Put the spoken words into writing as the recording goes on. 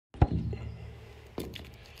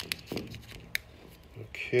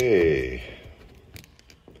Okay,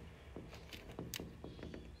 I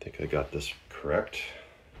think I got this correct.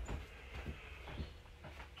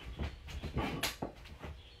 Well,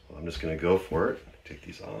 I'm just going to go for it. Take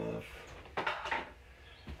these off.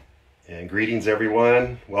 And greetings,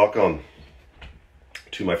 everyone. Welcome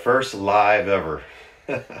to my first live ever.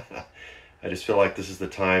 I just feel like this is the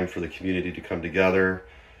time for the community to come together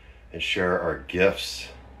and share our gifts.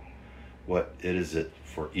 What is it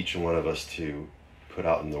for each one of us to put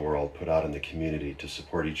out in the world, put out in the community to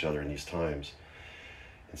support each other in these times.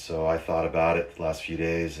 And so I thought about it the last few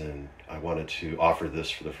days, and I wanted to offer this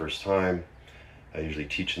for the first time. I usually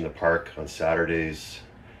teach in the park on Saturdays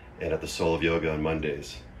and at the Soul of Yoga on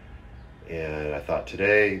Mondays. And I thought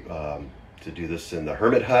today to do this in the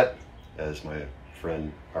Hermit Hut, as my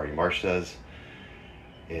friend Ari Marsh does,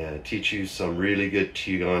 and teach you some really good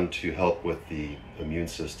Qigong to help with the immune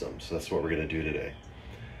system. So that's what we're going to do today.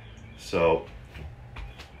 So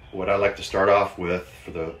what I like to start off with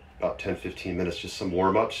for the about 10-15 minutes, just some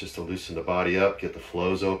warm-ups, just to loosen the body up, get the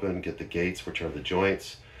flows open, get the gates, which are the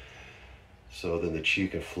joints, so then the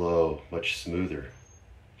Qi can flow much smoother.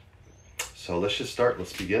 So let's just start,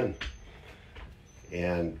 let's begin.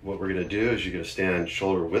 And what we're going to do is you're going to stand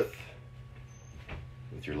shoulder width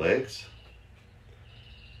with your legs,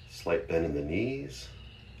 slight bend in the knees,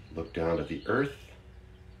 look down at the earth,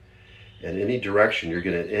 and any direction you're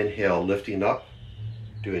going to inhale, lifting up,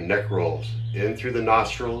 doing neck rolls in through the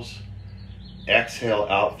nostrils, exhale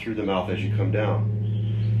out through the mouth as you come down.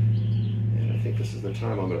 And I think this is the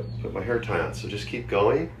time I'm going to put my hair tie on, so just keep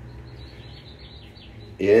going.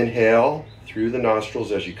 Inhale through the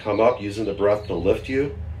nostrils as you come up, using the breath to lift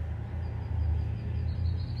you.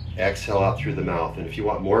 Exhale out through the mouth. And if you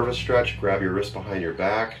want more of a stretch, grab your wrist behind your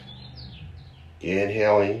back.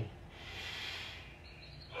 Inhaling.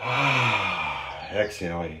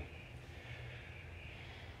 Exhaling.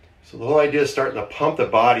 So the whole idea is starting to pump the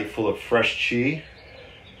body full of fresh Qi,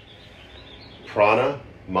 prana,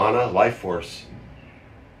 mana, life force.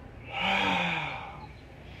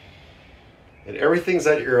 And everything's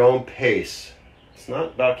at your own pace. It's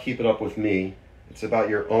not about keeping up with me. It's about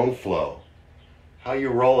your own flow. How you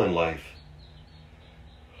roll in life.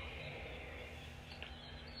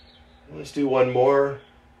 Let's do one more.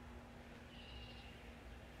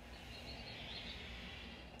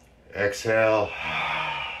 Exhale.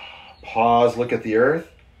 Pause, look at the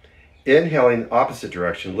earth. Inhaling opposite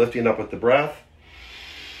direction, lifting up with the breath.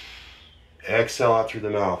 Exhale out through the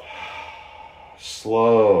mouth.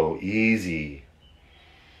 Slow, easy.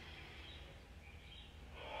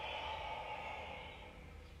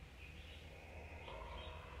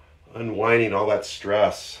 Unwinding all that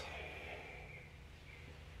stress.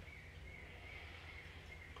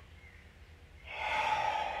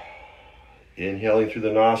 Inhaling through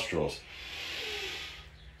the nostrils.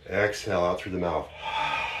 Exhale out through the mouth.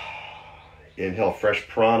 Inhale fresh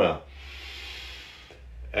prana.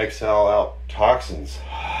 Exhale out toxins.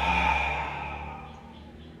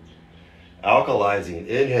 Alkalizing.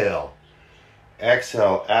 Inhale.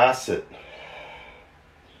 Exhale acid.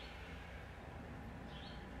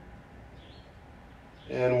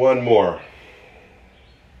 And one more.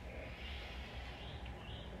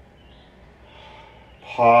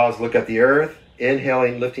 Pause, look at the earth.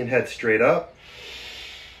 Inhaling, lifting head straight up.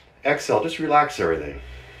 Exhale, just relax everything.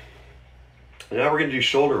 And now we're going to do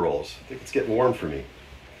shoulder rolls. I think it's getting warm for me.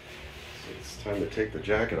 So it's time to take the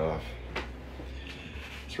jacket off.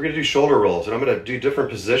 So we're going to do shoulder rolls, and I'm going to do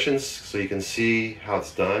different positions so you can see how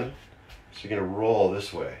it's done. So you're going to roll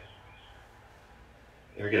this way.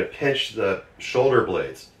 And you're going to pinch the shoulder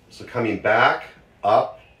blades. So coming back,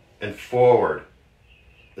 up, and forward.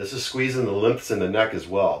 This is squeezing the lymphs in the neck as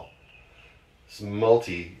well. It's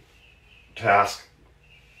multi-task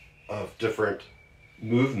of different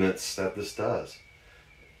movements that this does.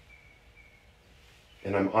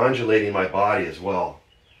 And I'm undulating my body as well.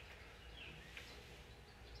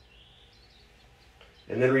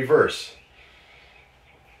 And then reverse.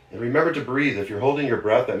 And remember to breathe. If you're holding your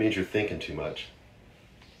breath, that means you're thinking too much.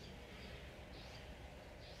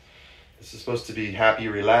 This is supposed to be happy,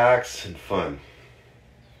 relax, and fun.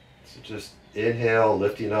 So just inhale,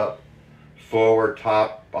 lifting up, forward,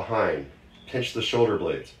 top, behind. Pinch the shoulder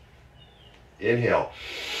blades. Inhale.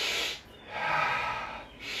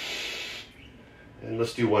 And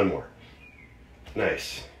let's do one more.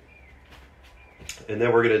 Nice. And then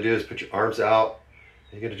what we're going to do is put your arms out.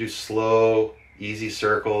 You're going to do slow, easy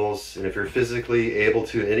circles. And if you're physically able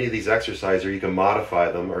to, any of these exercises, or you can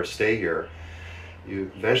modify them or stay here,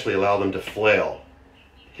 you eventually allow them to flail,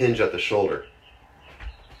 hinge at the shoulder.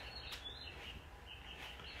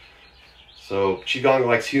 So Qigong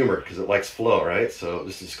likes humor because it likes flow, right? So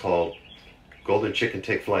this is called Golden Chicken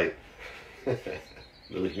Take Flight.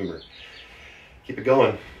 Really humor. Keep it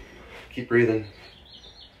going. Keep breathing.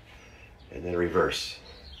 And then reverse.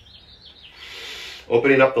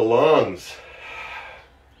 Opening up the lungs.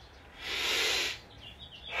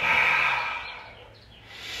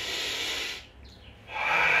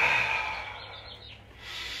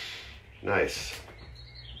 Nice.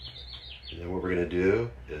 And then what we're going to do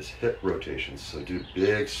is hip rotations. So do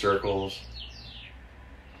big circles.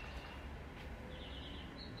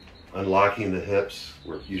 Unlocking the hips.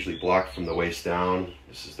 We're usually blocked from the waist down.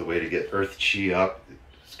 This is the way to get earth chi up.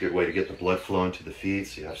 It's a good way to get the blood flowing to the feet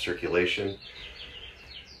so you have circulation.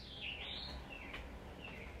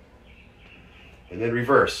 And then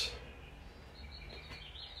reverse.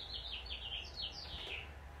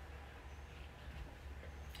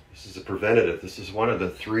 This is a preventative. This is one of the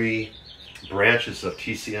 3 branches of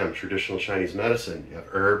TCM, traditional Chinese medicine. You have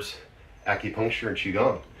herbs, acupuncture, and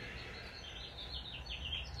Qigong.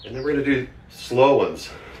 And then we're going to do slow ones,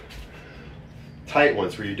 tight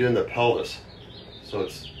ones where you're doing the pelvis. So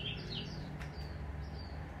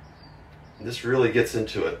this really gets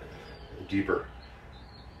into it deeper.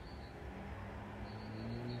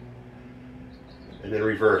 And then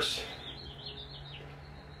reverse.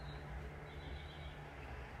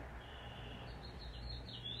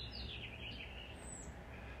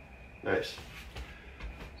 Nice.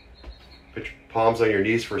 Put your palms on your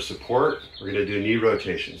knees for support. We're going to do knee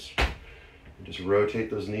rotations. Just rotate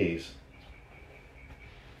those knees.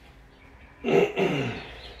 And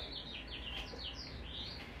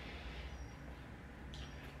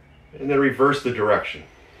then reverse the direction.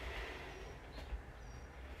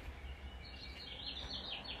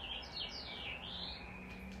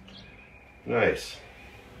 Nice.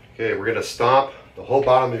 Okay, we're going to stomp the whole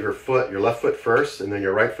bottom of your foot, your left foot first, and then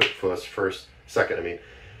your right foot second.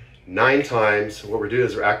 9 times. What we're doing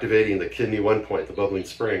is we're activating the kidney 1 point, the bubbling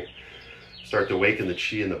spring. Start to awaken the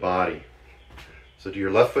chi in the body. So do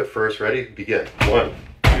your left foot first. Ready? Begin. 1,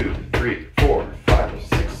 2, 3, 4, 5,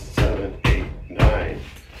 6, 7, 8, 9.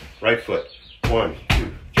 Right foot. 1,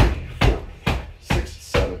 2, 3, 4, 5, 6,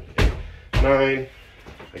 7, 8, 9.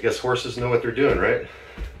 I guess horses know what they're doing, right?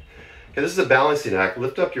 Okay, this is a balancing act.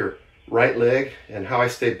 Lift up your right leg, and how I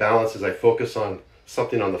stay balanced is I focus on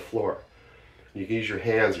something on the floor. You can use your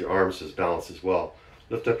hands, your arms as balance as well.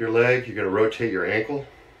 Lift up your leg. You're going to rotate your ankle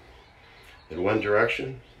in one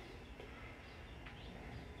direction.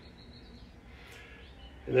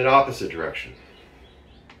 And then opposite direction.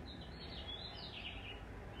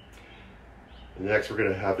 And next we're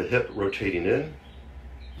going to have the hip rotating in.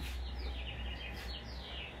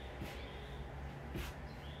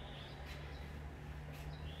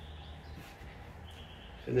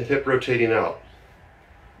 And the hip rotating out.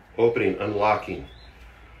 Opening, unlocking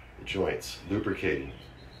the joints, lubricating.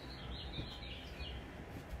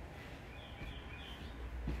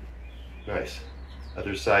 Nice.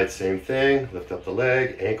 Other side, same thing. Lift up the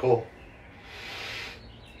leg, ankle.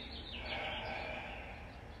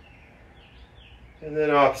 And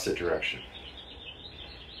then opposite direction.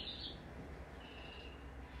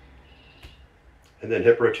 And then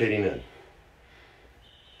hip rotating in.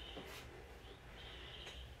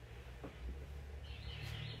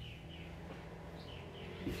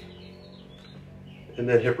 And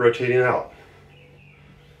then hip rotating out.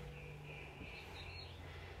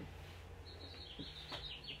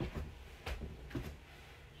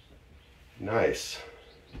 Nice.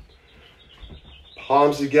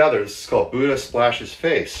 Palms together. This is called Buddha splashes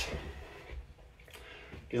face.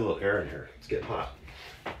 Get a little air in here. It's getting hot.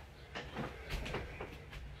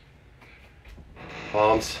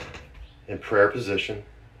 Palms in prayer position.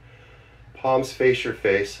 Palms face your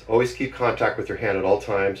face. Always keep contact with your hand at all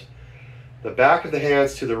times. The back of the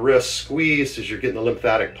hands to the wrist squeezed as you're getting the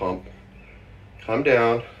lymphatic pump. Come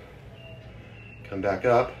down. Come back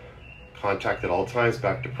up. Contact at all times.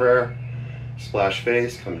 Back to prayer. Splash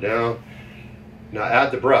face. Come down. Now add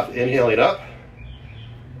the breath. Inhaling up.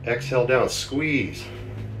 Exhale down. Squeeze.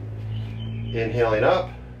 Inhaling up.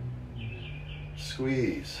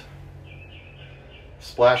 Squeeze.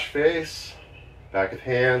 Splash face. Back of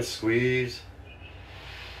hands. Squeeze.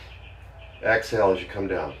 Exhale as you come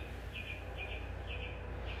down.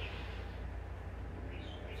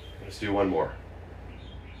 Let's do one more.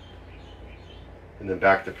 And then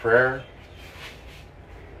back to prayer.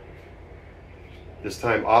 This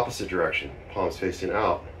time opposite direction. Palms facing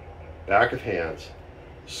out. Back of hands.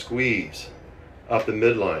 Squeeze. Up the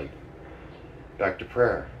midline. Back to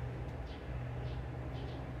prayer.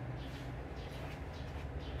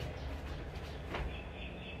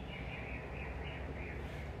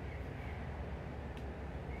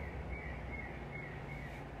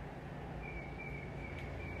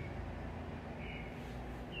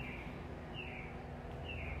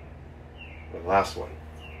 Last one.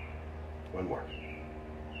 One more.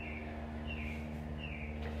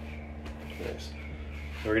 Nice.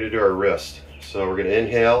 We're going to do our wrist. So we're going to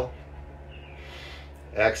inhale,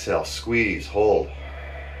 exhale, squeeze, hold.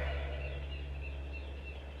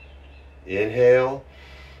 Inhale,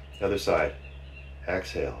 other side.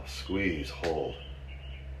 Exhale, squeeze, hold.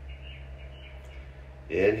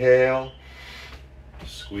 Inhale,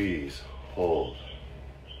 squeeze, hold.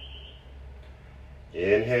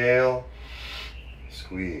 Inhale,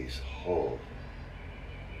 squeeze, hold.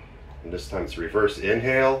 And this time it's reverse.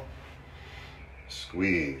 Inhale,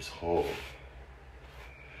 squeeze, hold.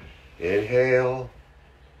 Inhale,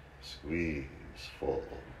 squeeze, fold.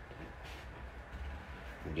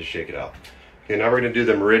 And just shake it out. Okay, now we're going to do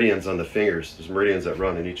the meridians on the fingers. There's meridians that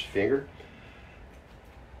run in each finger.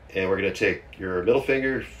 And we're going to take your middle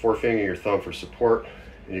finger, forefinger, and your thumb for support.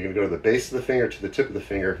 And you're going to go to the base of the finger to the tip of the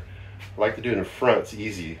finger. I like to do it in front. It's an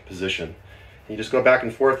easy position. And you just go back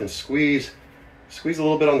and forth and squeeze. Squeeze a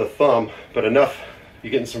little bit on the thumb, but enough.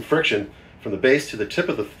 You're getting some friction from the base to the tip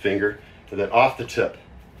of the finger, and then off the tip.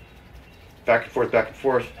 Back and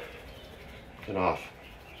forth, and off.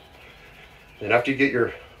 And after you get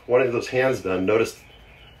your one of those hands done, notice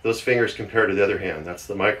those fingers compared to the other hand. That's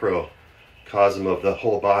the microcosm of the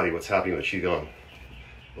whole body, what's happening with Qigong.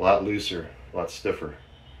 A lot looser, a lot stiffer.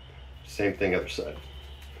 Same thing other side.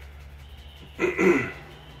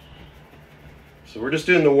 So we're just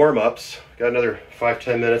doing the warm-ups. Got another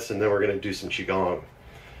 5-10 minutes, and then we're going to do some Qigong.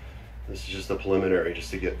 This is just the preliminary,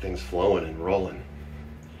 just to get things flowing and rolling.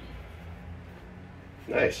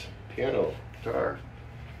 Nice. Piano, guitar.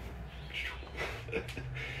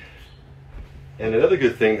 And another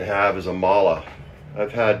good thing to have is a mala.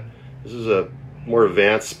 This is a more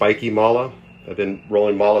advanced spiky mala. I've been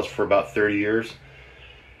rolling malas for about 30 years.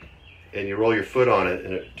 And you roll your foot on it,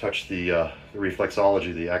 and it touches the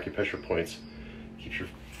reflexology, the acupressure points. Keeps your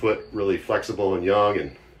foot really flexible and young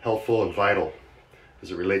and healthful and vital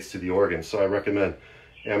as it relates to the organs. So I recommend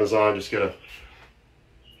Amazon, just get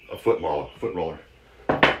a foot mala, foot roller,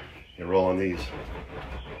 and roll on these.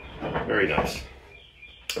 Very nice.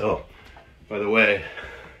 Oh, by the way,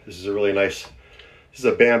 this is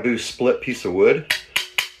a bamboo split piece of wood.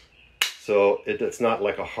 So it's not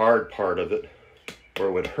like a hard part of it, or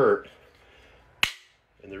it would hurt.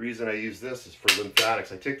 And the reason I use this is for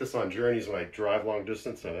lymphatics. I take this on journeys when I drive long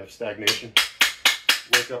distance and I have stagnation.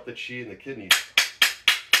 Wake up the chi in the kidneys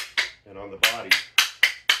and on the body.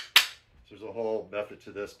 So there's a whole method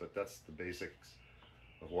to this, but that's the basics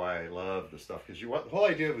of why I love the stuff. Because the whole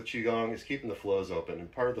idea with Qigong is keeping the flows open.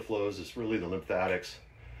 And part of the flows is really the lymphatics.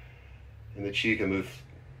 And the chi can move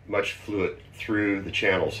much fluid through the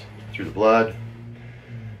channels, through the blood,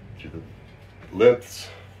 through the lymphs,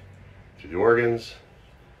 through the organs,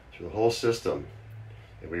 through the whole system.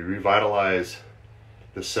 And we revitalize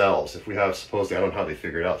the cells. If we have, supposedly, I don't know how they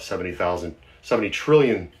figured it out, 70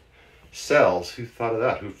 trillion cells. Who thought of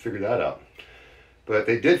that? Who figured that out? But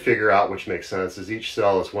they did figure out, which makes sense, is each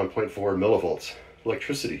cell is 1.4 millivolts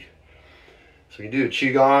electricity. So you do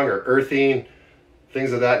Qigong or earthing,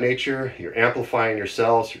 things of that nature, you're amplifying your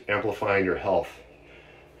cells, you're amplifying your health.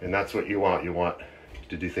 And that's what you want. You want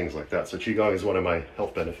to do things like that. So Qigong is one of my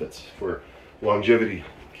health benefits for longevity,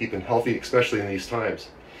 keeping healthy, especially in these times.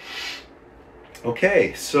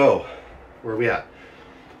 Okay, so where are we at?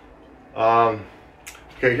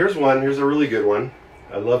 Okay, here's a really good one.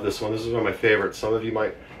 I love this one. This is one of my favorites. Some of you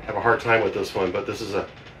might have a hard time with this one, but this is a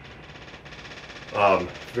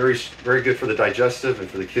very, very good for the digestive and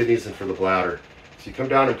for the kidneys and for the bladder. So you come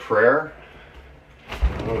down in prayer.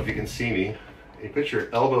 I don't know if you can see me. You put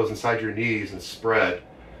your elbows inside your knees and spread,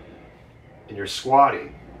 and you're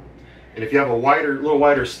squatting. And if you have a little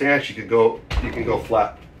wider stance, you can go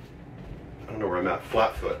flat. I don't know where I'm at.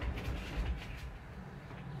 Flat foot.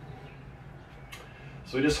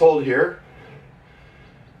 So we just hold here.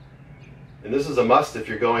 And this is a must if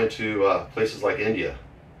you're going to places like India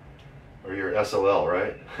or your SOL,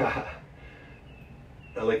 right?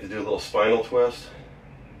 I like to do a little spinal twist.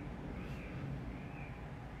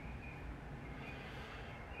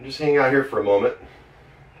 I'm just hanging out here for a moment.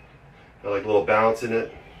 I like a little bounce in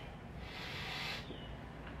it.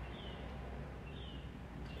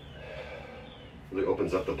 Really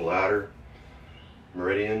opens up the bladder,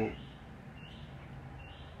 meridian.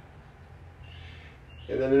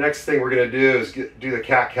 And then the next thing we're going to do is do the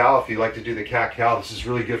cat-cow. If you like to do the cat-cow, this is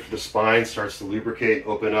really good for the spine. Starts to lubricate,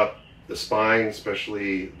 open up the spine,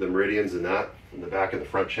 especially the meridians in the back and the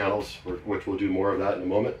front channels, which we'll do more of that in a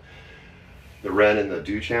moment. The Ren and the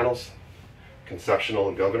Du channels, conceptional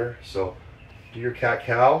and governor. So do your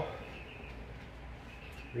cat-cow.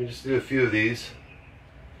 We can just do a few of these.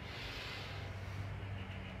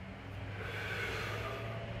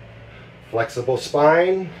 Flexible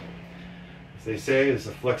spine, as they say, is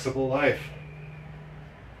a flexible life.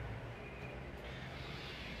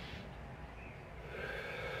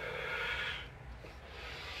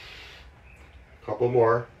 Couple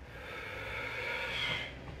more.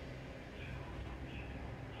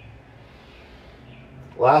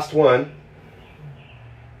 Last one.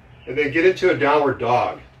 And then get into a downward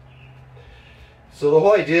dog. So the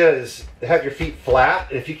whole idea is to have your feet flat.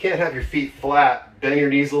 And if you can't have your feet flat, bend your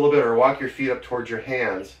knees a little bit or walk your feet up towards your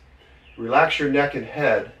hands. Relax your neck and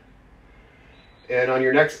head. And on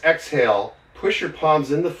your next exhale, push your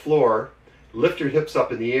palms in the floor. Lift your hips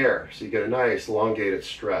up in the air so you get a nice elongated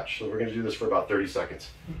stretch. So we're going to do this for about 30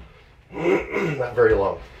 seconds. Not very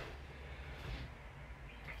long.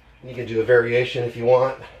 You can do a variation if you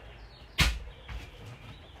want.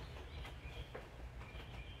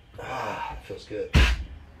 Ah, it feels good.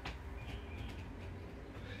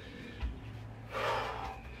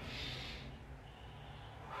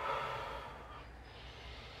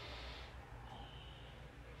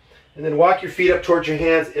 And then walk your feet up towards your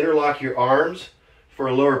hands, interlock your arms for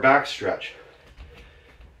a lower back stretch.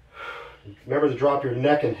 Remember to drop your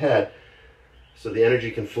neck and head so the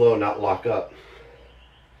energy can flow, not lock up.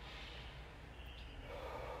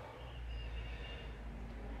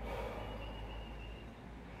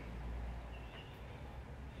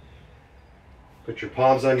 Put your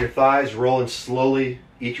palms on your thighs, rolling slowly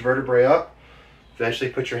each vertebrae up. Eventually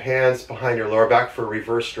put your hands behind your lower back for a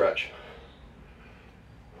reverse stretch.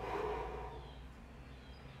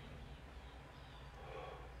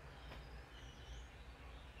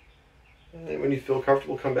 And then when you feel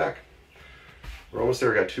comfortable, come back. We're almost there.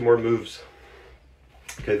 We got 2 more moves.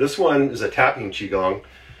 Okay, this one is a tapping Qigong.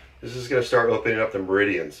 This is going to start opening up the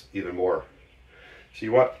meridians even more. So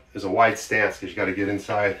you want is a wide stance because you got to get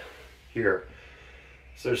inside here.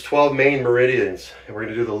 So there's 12 main meridians, and we're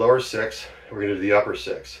going to do the lower 6, and we're going to do the upper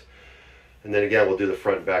 6. And then again, we'll do the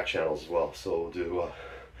front and back channels as well. So we'll do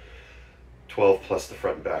 12 plus the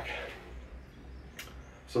front and back.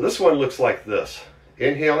 So this one looks like this.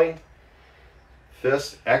 Inhaling,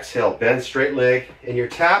 fist, exhale, bend straight leg, and you're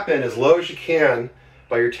tapping as low as you can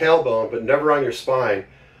by your tailbone, but never on your spine.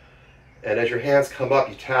 And as your hands come up,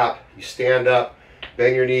 you tap, you stand up,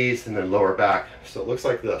 bend your knees, and then lower back. So it looks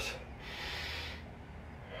like this.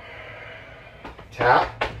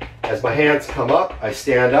 Tap. As my hands come up, I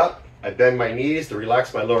stand up, I bend my knees to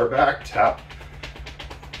relax my lower back, tap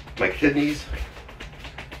my kidneys,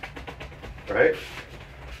 right?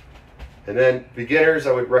 And then beginners,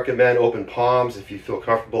 I would recommend open palms if you feel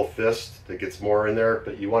comfortable, fist that gets more in there,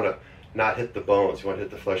 but you want to not hit the bones, you want to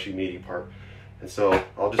hit the fleshy meaty part. And so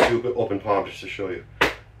I'll just do open palm just to show you.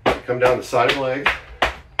 You come down the side of the legs,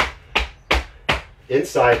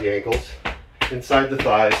 inside the ankles, inside the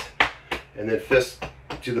thighs, and then fist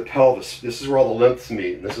to the pelvis. This is where all the lymphs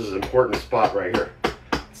meet, and this is an important spot right here.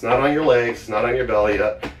 It's not on your legs, it's not on your belly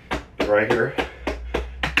yet, but right here.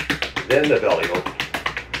 Then the belly open.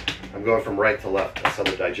 I'm going from right to left. That's how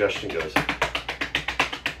the digestion goes.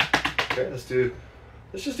 Okay, let's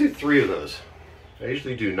just do 3 of those. I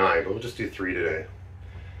usually do 9, but we'll just do 3 today.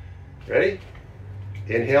 Ready?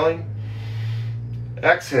 Inhaling.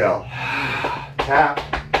 Exhale. Tap.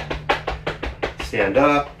 Stand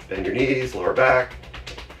up. Bend your knees, lower back.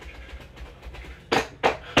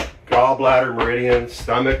 Gallbladder meridian,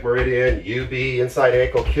 stomach meridian, UB, inside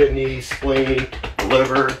ankle, kidney, spleen,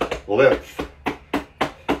 liver, lymph,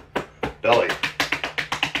 belly,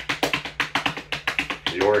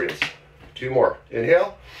 the organs. 2 more.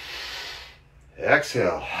 Inhale.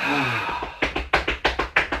 Exhale.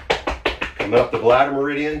 Coming up the bladder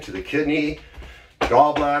meridian to the kidney,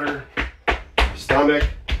 gallbladder, stomach,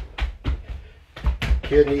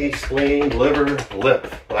 kidney, spleen, liver,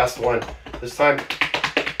 lymph. Last one. This time,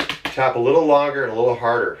 tap a little longer and a little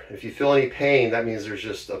harder. If you feel any pain, that means there's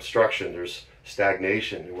just obstruction, there's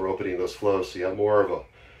stagnation, and we're opening those flows so you have more of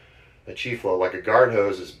a chi flow. Like a garden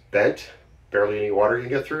hose is bent, barely any water can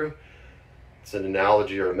get through. It's an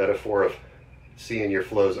analogy or a metaphor of seeing your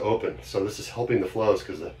flows open. So this is helping the flows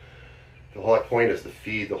because the whole point is to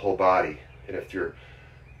feed the whole body. And if your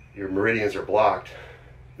meridians are blocked,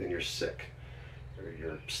 then you're sick, or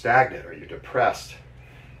you're stagnant, or you're depressed,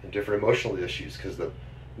 and different emotional issues because the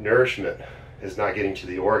nourishment is not getting to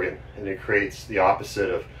the organ, and it creates the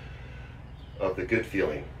opposite of the good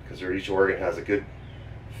feeling, because each organ has a good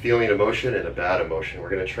feeling emotion and a bad emotion. We're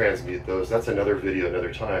going to transmute those. That's another video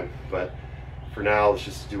another time, but for now let's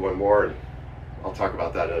just do one more and I'll talk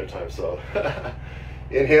about that another time. So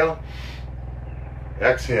inhale,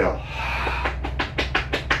 exhale,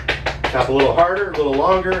 tap a little harder, a little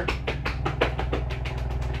longer.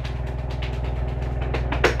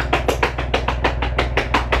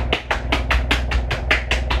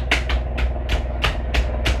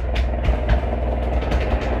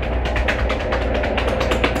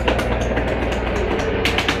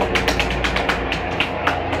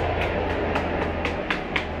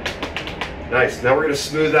 Nice. Now we're going to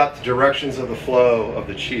smooth out the directions of the flow of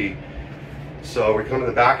the chi. So we come to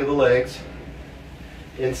the back of the legs,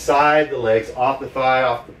 inside the legs, off the thigh,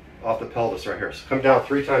 off the pelvis right here. So come down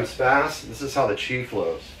 3 times fast. This is how the chi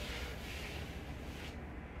flows.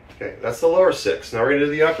 Okay, that's the lower 6. Now we're going to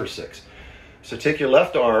do the upper 6. So take your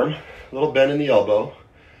left arm, a little bend in the elbow.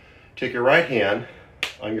 Take your right hand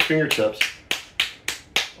on your fingertips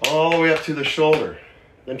all the way up to the shoulder.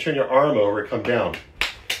 Then turn your arm over and come down.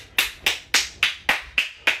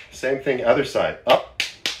 Same thing, other side. Up.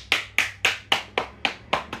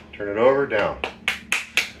 Turn it over, down.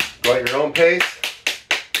 Go at your own pace.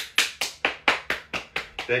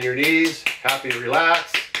 Bend your knees. Happy to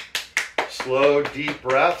relax. Slow, deep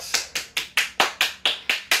breaths.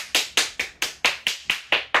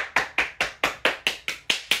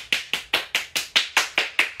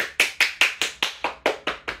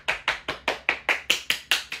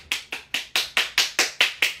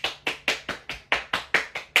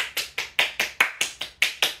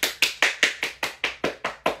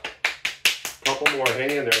 Couple more,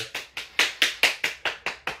 hang in there.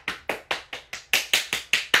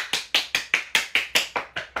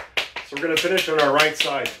 So we're going to finish on our right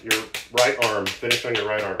side, your right arm. Finish on your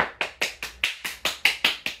right arm.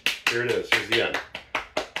 Here it is, here's the end.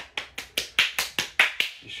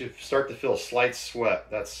 You should start to feel a slight sweat.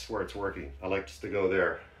 That's where it's working. I like just to go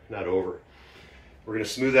there, not over. We're going to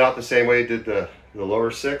smooth out the same way we did the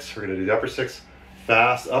lower 6. We're going to do the upper 6.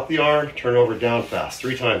 Fast, up the arm, turn over, down fast.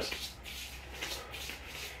 3 times.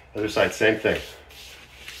 Other side, same thing.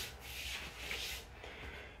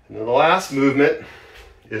 And then the last movement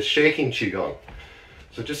is shaking Qigong.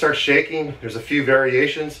 So just start shaking. There's a few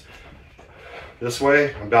variations. This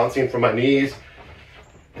way, I'm bouncing from my knees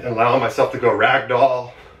and allowing myself to go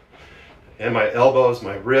ragdoll. And my elbows,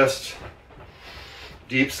 my wrists.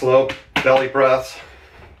 Deep, slow belly breaths.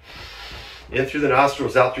 In through the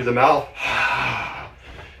nostrils, out through the mouth.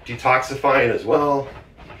 Detoxifying as well.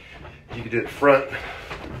 You can do it front.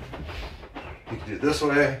 You can do it this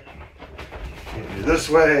way. You can do it this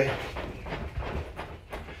way.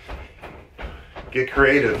 Get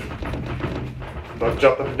creative. Don't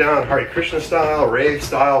jump up and down, Hare Krishna style, rave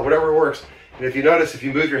style, whatever works. And if you notice, if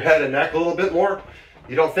you move your head and neck a little bit more,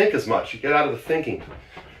 you don't think as much. You get out of the thinking.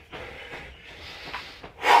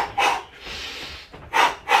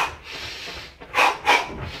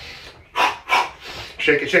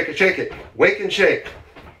 Shake it, shake it, shake it. Wake and shake.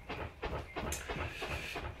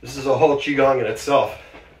 This is a whole Qigong in itself,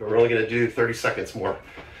 but we're only going to do 30 seconds more.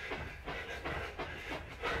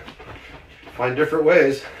 Find different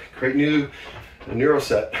ways, create a neuro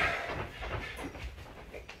set.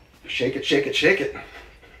 Shake it, shake it, shake it.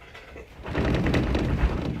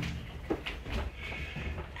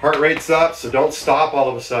 Heart rate's up, so don't stop all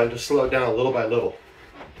of a sudden, just slow it down little by little.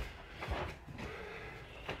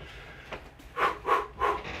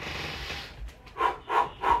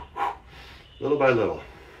 Little by little.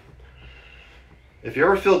 If you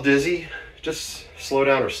ever feel dizzy, just slow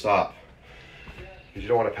down or stop, because you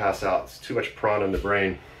don't want to pass out. It's too much prana in the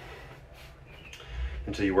brain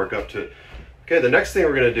until you work up to it. Okay, the next thing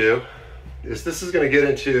we're going to do is this is going to get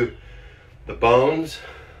into the bones,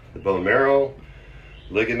 the bone marrow,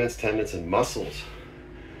 ligaments, tendons, and muscles.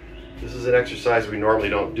 This is an exercise we normally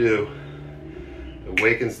don't do. It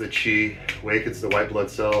awakens the chi, awakens the white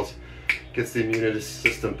blood cells, gets the immune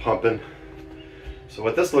system pumping. So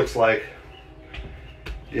what this looks like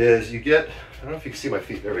is you get, I don't know if you can see my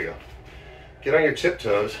feet, there we go. Get on your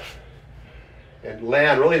tiptoes and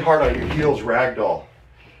land really hard on your heels, ragdoll.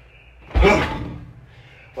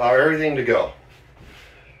 Allow everything to go.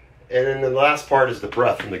 And then the last part is the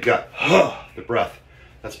breath from the gut. The breath.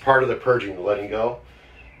 That's part of the purging, the letting go.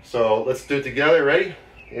 So let's do it together, ready?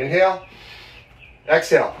 Inhale,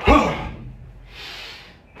 exhale.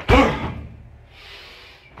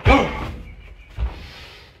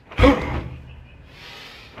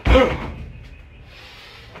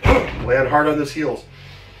 Land hard on those heels.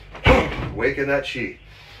 Awaken that chi.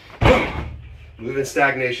 Move in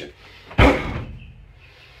stagnation.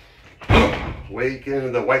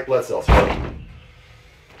 Awaken the white blood cells.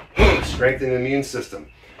 Strengthen the immune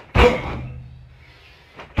system.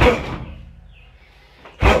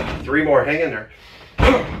 3 more, hang in there.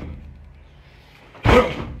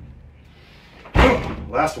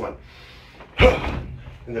 Last one.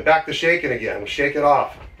 And then back to shaking again. We shake it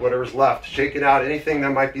off, whatever's left. Shake it out, anything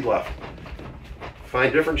that might be left.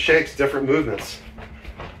 Find different shakes, different movements.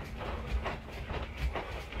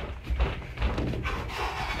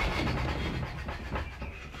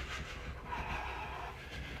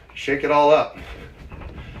 Shake it all up.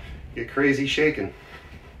 Get crazy shaking.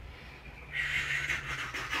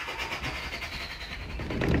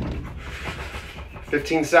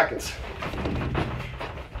 15 seconds.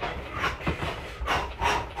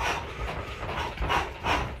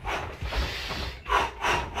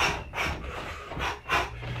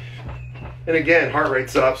 And again, heart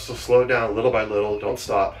rate's up, so slow down little by little. Don't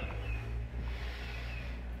stop.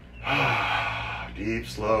 Deep,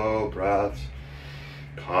 slow breaths,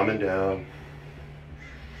 calming down.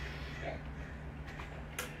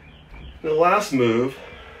 The last move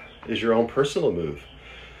is your own personal move.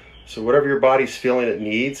 So whatever your body's feeling it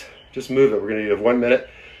needs, just move it. We're going to need 1 minute.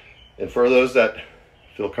 And for those that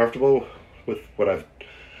feel comfortable with what I've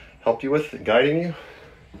helped you with, guiding you,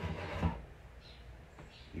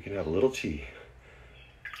 you can have a little tea.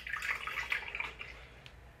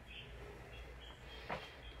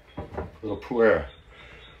 A little pu'er.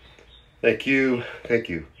 Thank you. Thank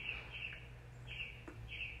you.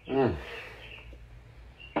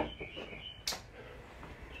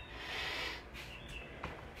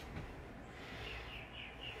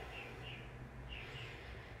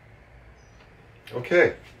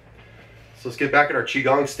 Okay, so let's get back at our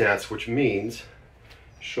Qigong stance, which means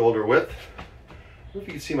shoulder width. I don't know if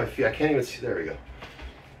you can see my feet. I can't even see. There we go.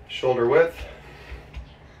 Shoulder width.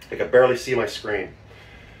 I can barely see my screen.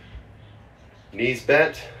 Knees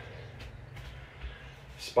bent.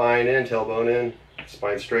 Spine in, tailbone in.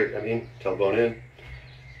 Spine straight, tailbone in.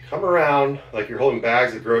 Come around like you're holding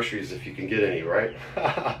bags of groceries if you can get any, right?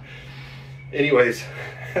 Anyways,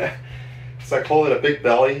 it's like holding a big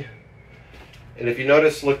belly. And if you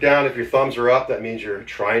notice, look down, if your thumbs are up, that means you're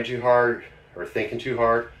trying too hard or thinking too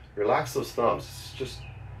hard. Relax those thumbs. It's just,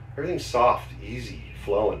 everything's soft, easy,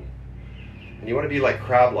 flowing. And you want to be like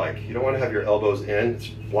crab-like. You don't want to have your elbows in. It's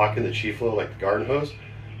blocking the chi flow like the garden hose.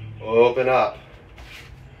 Open up.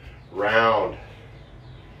 Round.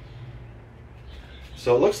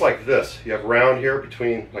 So it looks like this. You have round here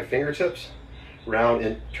between my fingertips, round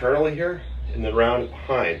internally here, and then round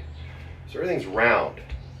behind. So everything's round.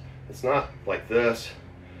 It's not like this,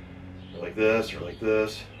 or like this, or like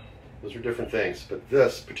this. Those are different things. But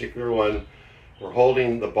this particular one, we're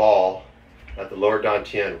holding the ball at the lower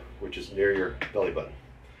dantian, which is near your belly button.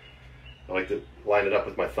 I like to line it up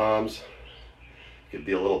with my thumbs. It could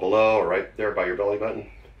be a little below or right there by your belly button.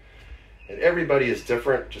 And everybody is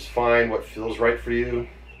different. Just find what feels right for you.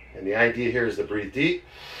 And the idea here is to breathe deep.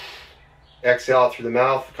 Exhale out through the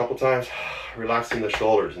mouth a couple times, relaxing the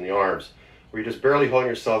shoulders and the arms. Where you're just barely holding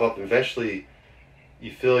yourself up. Eventually,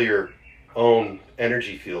 you feel your own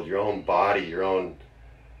energy field, your own body, your own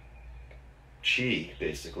chi,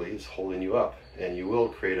 basically, is holding you up. And you will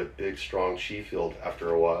create a big, strong chi field after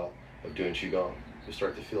a while of doing Qigong. You'll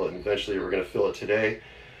start to feel it. And eventually, we're going to feel it today.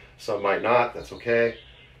 Some might not. That's okay.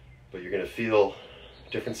 But you're going to feel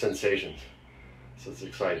different sensations. So it's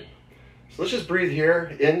exciting. So let's just breathe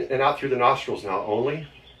here, in and out through the nostrils now only.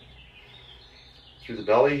 Through the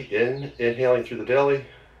belly, inhaling through the belly,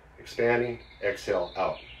 expanding, exhale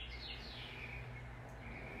out.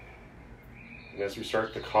 And as we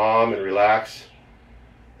start to calm and relax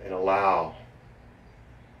and allow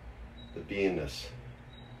the beingness.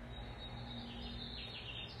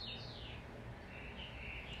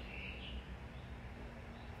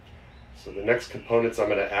 So the next components I'm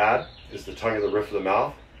going to add is the tongue of the roof of the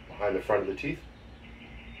mouth, behind the front of the teeth.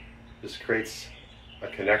 This creates a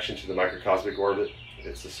connection to the microcosmic orbit.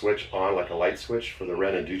 It's a switch on, like a light switch, for the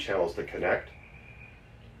Ren and Du channels to connect.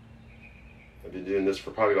 I've been doing this for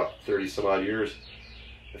probably about 30 some odd years.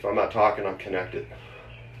 If I'm not talking, I'm connected.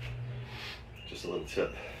 Just a little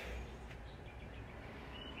tip.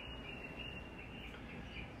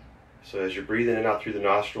 So as you're breathing in and out through the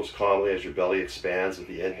nostrils calmly, as your belly expands with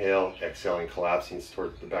the inhale, exhaling, collapsing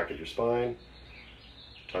toward the back of your spine,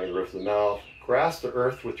 tongue of the roof of the mouth, grasp the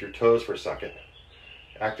earth with your toes for a second.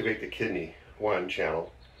 Activate the kidney 1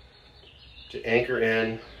 channel to anchor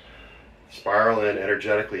in, spiral in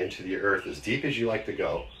energetically into the earth as deep as you like to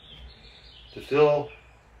go, to feel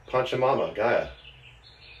Panchamama, Gaia,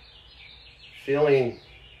 feeling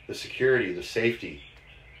the security, the safety.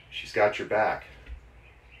 She's got your back.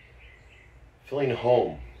 Feeling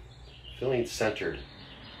home, feeling centered,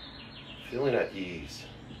 feeling at ease.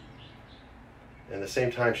 And at the same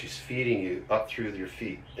time, she's feeding you up through your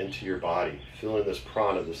feet into your body, feeling this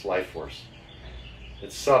prana, this life force.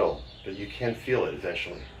 It's subtle, but you can feel it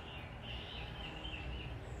eventually.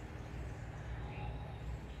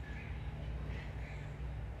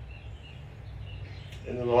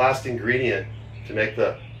 And then the last ingredient to make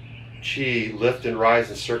the chi lift and rise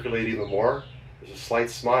and circulate even more is a slight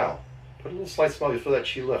smile. Put a little slight smile, you'll feel that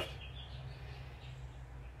chi lift.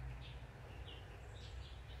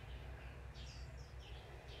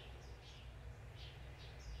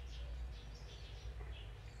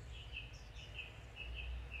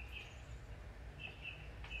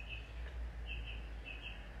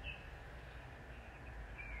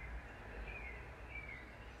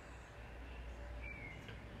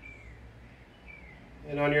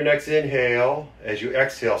 And on your next inhale, as you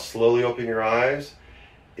exhale, slowly open your eyes.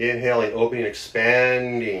 Inhaling, opening,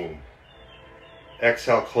 expanding.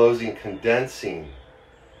 Exhale, closing, condensing.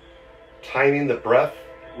 Timing the breath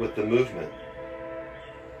with the movement.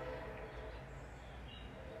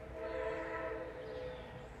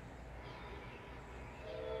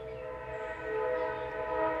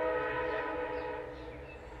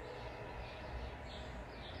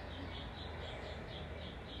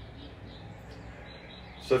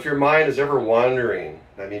 So if your mind is ever wandering,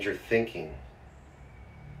 that means you're thinking.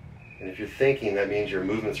 And if you're thinking, that means your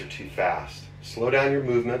movements are too fast. Slow down your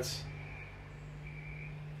movements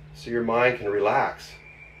so your mind can relax.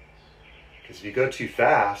 Because if you go too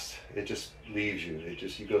fast, it just leaves you.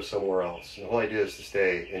 You go somewhere else. And the whole idea is to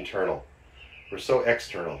stay internal. We're so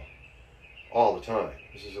external all the time.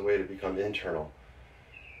 This is a way to become internal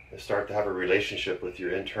and start to have a relationship with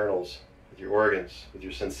your internals, with your organs, with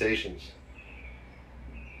your sensations,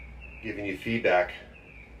 giving you feedback.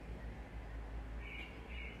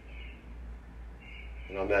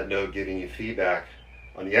 And on that note, giving you feedback,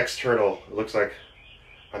 on the external, it looks like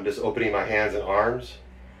I'm just opening my hands and arms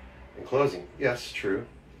and closing. Yes, true.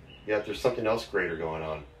 Yet there's something else greater going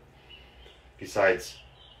on. Besides,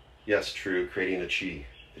 yes, true, creating the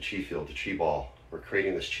chi field, the chi ball. We're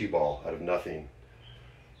creating this chi ball out of nothing.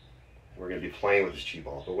 We're going to be playing with this chi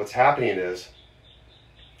ball. But what's happening is,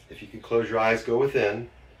 if you can close your eyes, go within.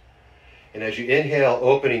 And as you inhale,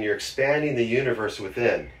 opening, you're expanding the universe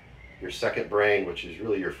within. Your second brain, which is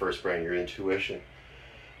really your first brain, your intuition.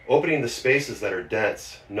 Opening the spaces that are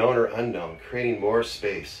dense, known or unknown, creating more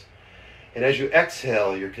space. And as you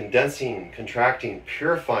exhale, you're condensing, contracting,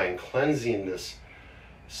 purifying, cleansing this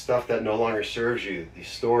stuff that no longer serves you, these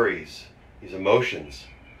stories, these emotions.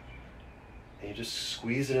 And you're just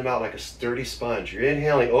squeezing them out like a sturdy sponge. You're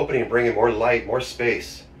inhaling, opening, bringing more light, more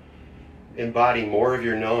space, embodying more of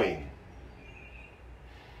your knowing.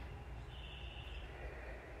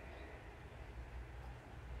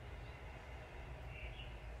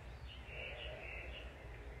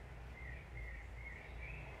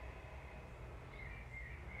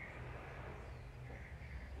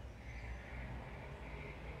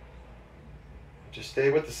 Just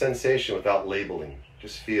stay with the sensation without labeling.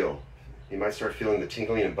 Just feel. You might start feeling the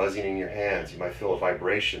tingling and buzzing in your hands. You might feel a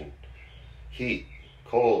vibration, heat,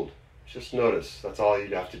 cold. Just notice. That's all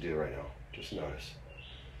you have to do right now. Just notice.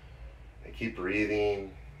 And keep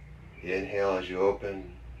breathing. Inhale as you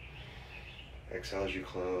open. Exhale as you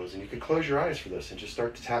close. And you can close your eyes for this and just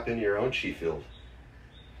start to tap into your own chi field.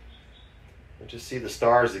 And just see the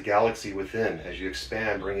stars, the galaxy within as you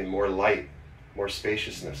expand, bringing more light, more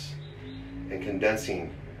spaciousness. And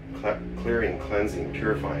condensing, clearing, cleansing,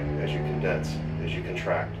 purifying as you condense, as you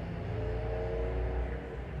contract.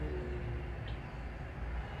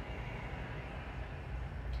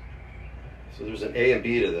 So there's an A and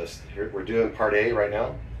B to this. Here, we're doing part A right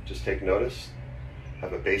now. Just take notice.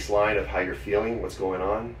 Have a baseline of how you're feeling, what's going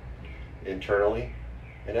on internally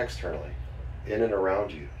and externally, in and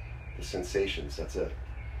around you. The sensations, that's it.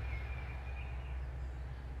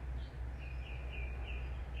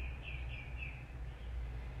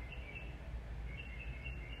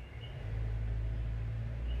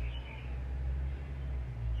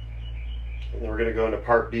 And then we're going to go into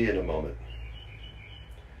part B in a moment.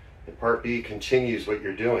 And part B continues what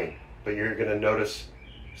you're doing, but you're going to notice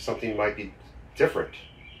something might be different.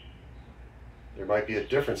 There might be a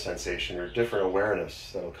different sensation or a different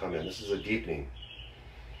awareness that will come in. This is a deepening.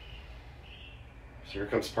 So here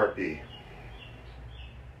comes part B.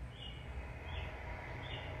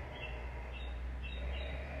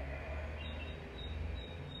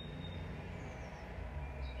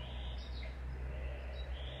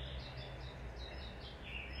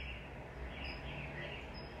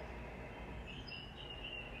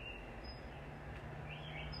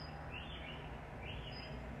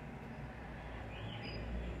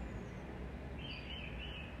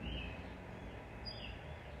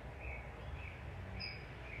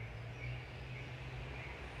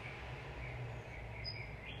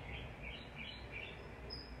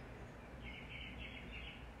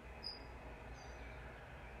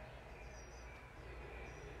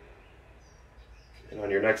 And on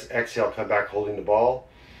your next exhale, come back holding the ball.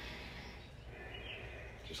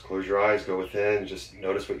 Just close your eyes, go within, just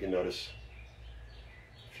notice what you notice.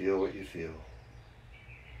 Feel what you feel.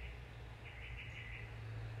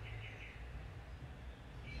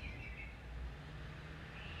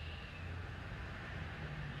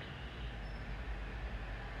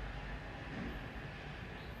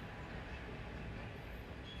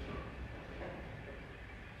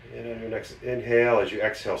 And on your next inhale, as you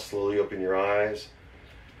exhale, slowly open your eyes.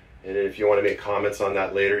 And if you want to make comments on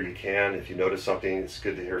that later, you can. If you notice something, it's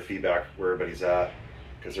good to hear feedback where everybody's at,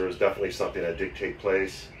 because there was definitely something that did take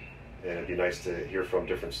place, and it'd be nice to hear from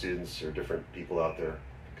different students or different people out there,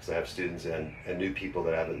 because I have students and new people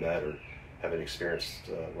that I haven't met or haven't experienced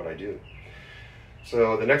what I do.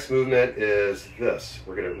 So the next movement is this.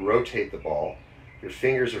 We're going to rotate the ball. Your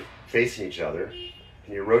fingers are facing each other,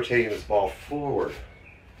 and you're rotating this ball forward.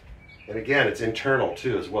 And again, it's internal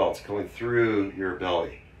too as well. It's going through your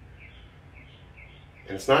belly.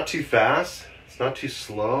 And it's not too fast, it's not too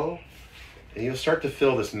slow, and you'll start to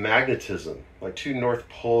feel this magnetism, like two north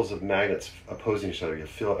poles of magnets opposing each other. I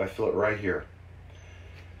feel it right here.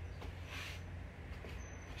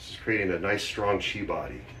 This is creating a nice strong chi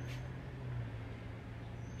body.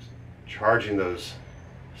 Charging those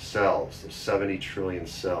cells, those 70 trillion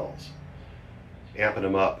cells, amping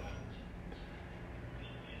them up,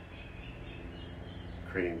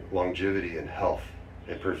 creating longevity and health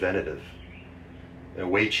and preventative. And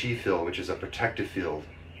Wei Qi field, which is a protective field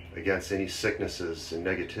against any sicknesses and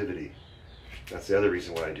negativity. That's the other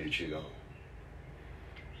reason why I do Qigong.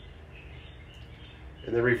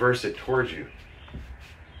 And then reverse it towards you.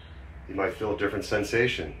 You might feel a different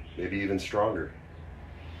sensation, maybe even stronger.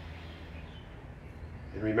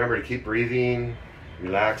 And remember to keep breathing,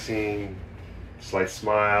 relaxing, slight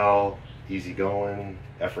smile, easy going,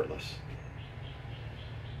 effortless.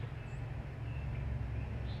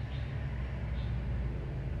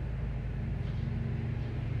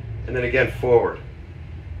 And then again, forward.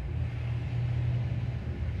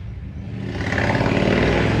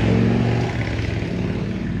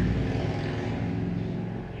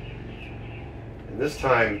 And this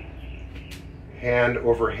time, hand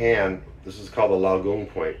over hand, this is called the Laogong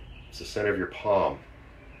point. It's the center of your palm.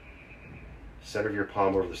 Center of your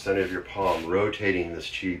palm over the center of your palm, rotating this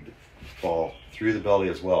chi ball through the belly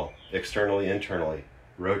as well, externally, internally,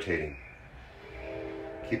 rotating.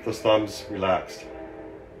 Keep those thumbs relaxed.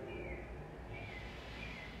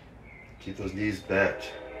 Keep those knees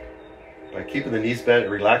bent. By keeping the knees bent, it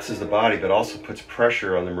relaxes the body, but also puts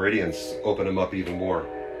pressure on the meridians, open them up even more.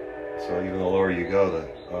 So even the lower you go,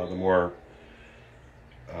 the more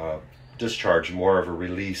discharge, more of a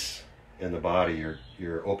release in the body.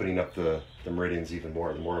 You're opening up the meridians even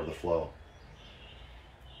more, the more of the flow.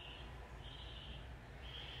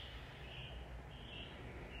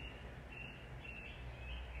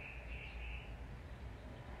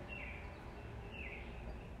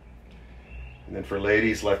 And then for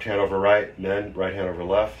ladies, left hand over right, men, right hand over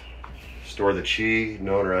left. Store the chi,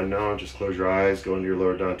 known or unknown. Just close your eyes, go into your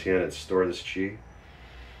lower dantian and store this chi.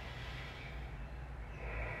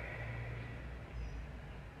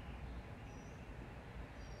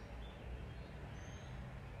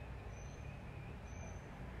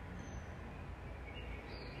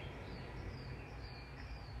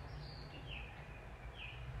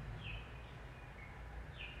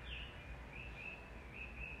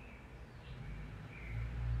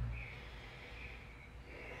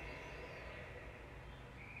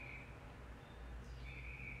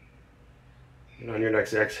 And on your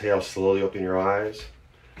next exhale, slowly open your eyes.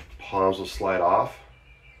 Palms will slide off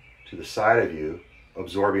to the side of you,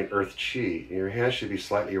 absorbing earth chi. And your hands should be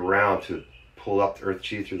slightly round to pull up the earth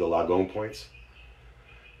chi through the Laogong points.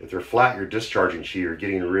 If they're flat, you're discharging chi, you're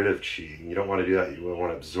getting rid of chi. And you don't want to do that. You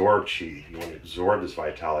want to absorb chi. You want to absorb this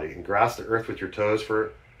vitality. And grasp the earth with your toes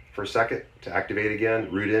for a second to activate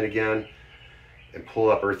again, root in again, and pull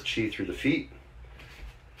up earth chi through the feet.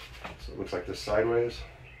 So it looks like this sideways.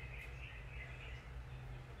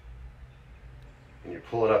 And you're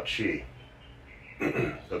pulling up chi,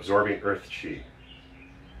 absorbing earth chi.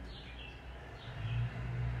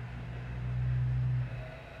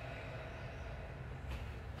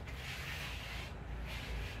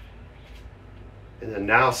 And then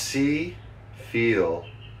now see, feel,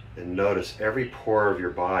 and notice every pore of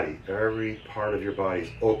your body, every part of your body is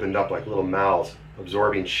opened up like little mouths,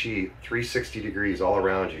 absorbing chi 360 degrees all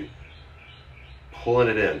around you, pulling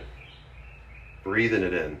it in, breathing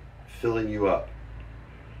it in, filling you up.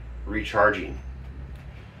 Recharging.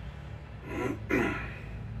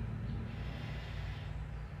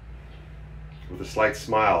 With a slight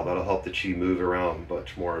smile, that'll help the chi move around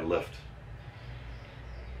much more and lift.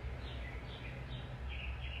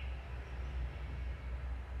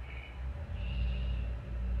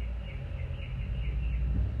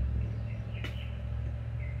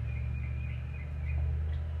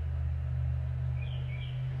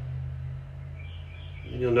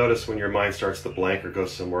 You'll notice when your mind starts to blank or go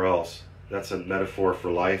somewhere else, that's a metaphor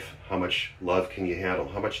for life. How much love can you handle?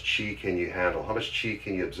 How much chi can you handle? How much chi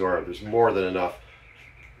can you absorb? There's more than enough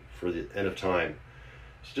for the end of time.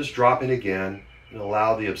 So just drop in again, and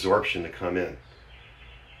allow the absorption to come in.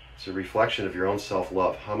 It's a reflection of your own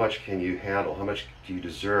self-love. How much can you handle? How much do you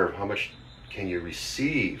deserve? How much can you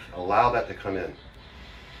receive? Allow that to come in.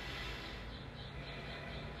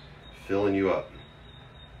 Filling you up.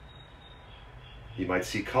 You might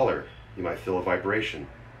see color. You might feel a vibration.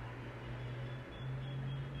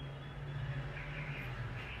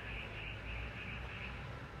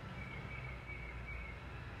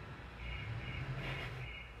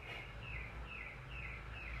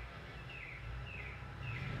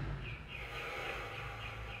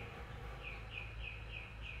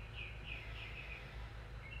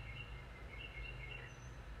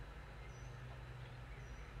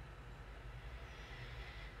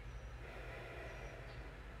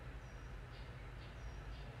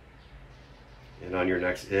 And on your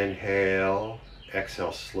next inhale,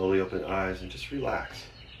 exhale, slowly open eyes and just relax.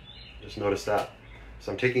 Just notice that.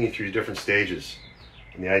 So I'm taking you through different stages.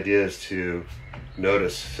 And the idea is to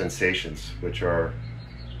notice sensations, which are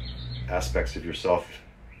aspects of yourself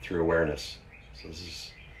through awareness. So this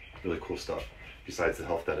is really cool stuff, besides the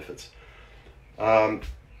health benefits. What I'm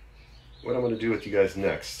going to do with you guys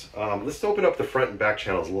next, let's open up the front and back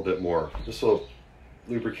channels a little bit more. This will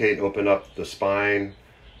lubricate and open up the spine,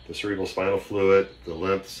 the cerebral spinal fluid, the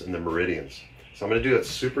lymphs, and the meridians. So I'm going to do it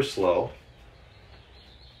super slow,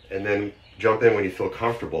 and then jump in when you feel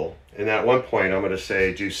comfortable. And at one point, I'm going to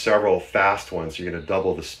say do several fast ones. You're going to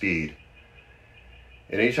double the speed.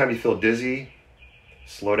 And anytime you feel dizzy,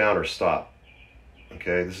 slow down or stop.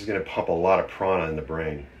 Okay, this is going to pump a lot of prana in the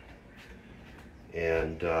brain.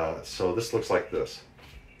 And so this looks like this.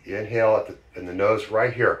 You inhale in the nose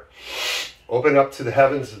right here. Open up to the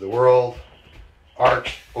heavens of the world.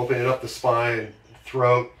 Arch, opening up the spine,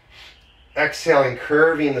 throat. Exhaling,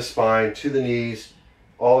 curving the spine to the knees,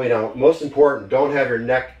 all the way down. Most important, don't have your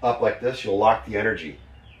neck up like this. You'll lock the energy.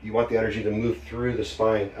 You want the energy to move through the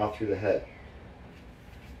spine, out through the head.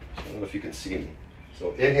 So I don't know if you can see me.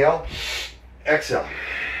 So inhale, exhale.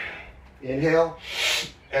 Inhale,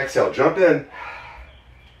 exhale. Jump in.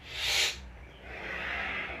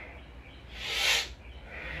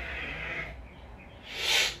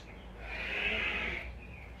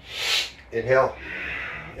 Inhale,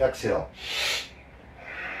 exhale.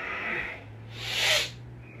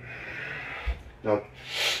 Now,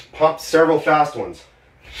 pump several fast ones.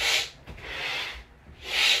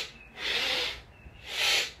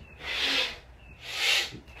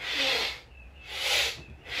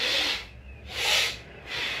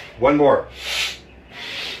 One more.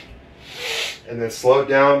 And then slow it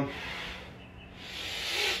down.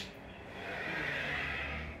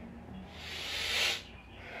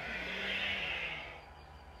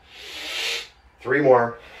 Three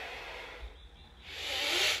more.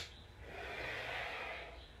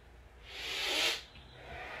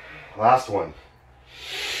 Last one.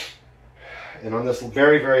 And on this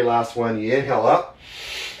very, very last one, you inhale up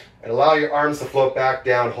and allow your arms to float back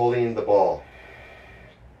down, holding the ball.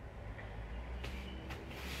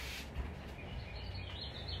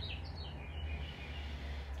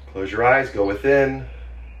 Close your eyes, go within.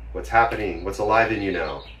 What's happening? What's alive in you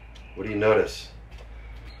now? What do you notice?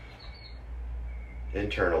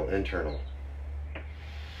 Internal, internal.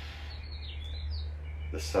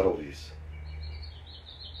 The subtleties.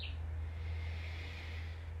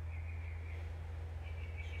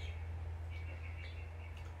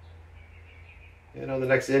 And on the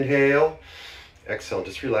next inhale, exhale,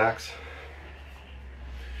 just relax.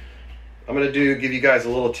 I'm going to give you guys a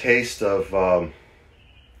little taste of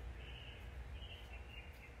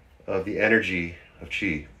the energy of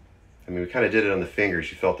Qi. I mean, we kind of did it on the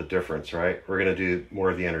fingers. You felt the difference, right? We're going to do more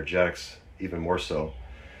of the energetics, even more so.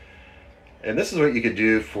 And this is what you could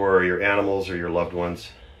do for your animals or your loved ones.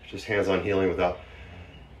 Just hands-on healing without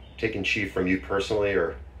taking Qi from you personally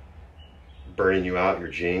or burning you out, your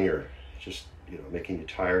Jing, or just, making you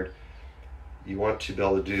tired. You want to be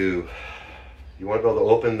able to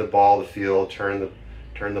open the ball, the field, turn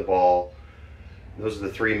the ball. Those are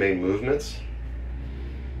the three main movements.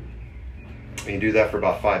 And you do that for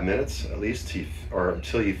about 5 minutes at least, or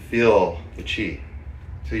until you feel the Qi,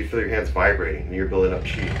 until you feel your hands vibrating and you're building up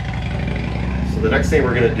Qi. So the next thing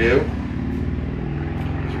we're going to do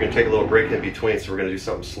is we're going to take a little break in between. So we're going to do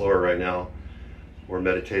something slower right now, more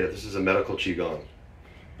meditative. This is a medical Qigong.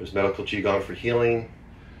 There's medical Qigong for healing.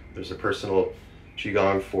 There's a personal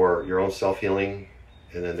Qigong for your own self-healing.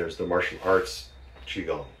 And then there's the martial arts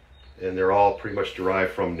Qigong. And they're all pretty much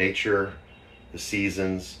derived from nature, the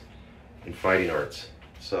seasons, and fighting arts.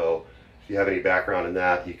 So if you have any background in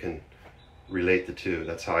that, you can relate the two.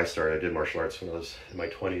 That's how I started. I did martial arts when I was in my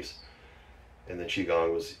 20s. And then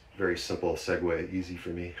Qigong was very simple segue, easy for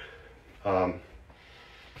me.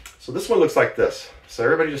 So this one looks like this. So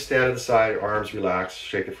everybody just stand to the side, arms relaxed,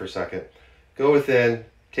 shake it for a second. Go within,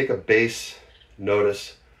 take a base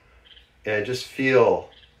notice, and just feel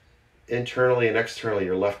internally and externally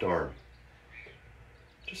your left arm.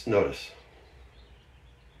 Just notice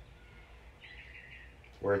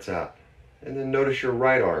where it's at. And then notice your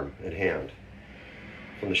right arm and hand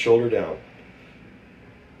from the shoulder down.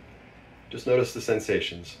 Just notice the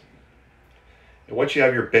sensations. And once you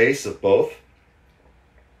have your base of both,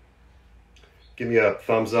 give me a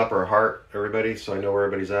thumbs up or a heart, everybody, so I know where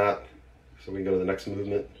everybody's at, so we can go to the next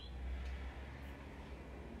movement.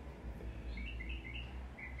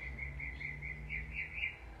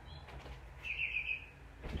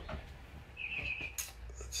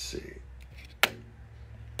 Let's see.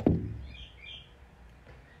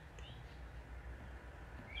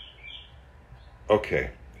 Okay,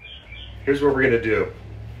 here's what we're going to do.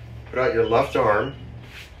 Put out your left arm.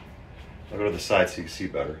 I'll go to the side so you can see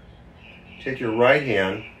better. Take your right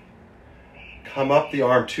hand, come up the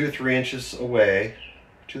arm 2 or 3 inches away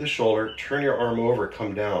to the shoulder, turn your arm over,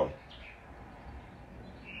 come down.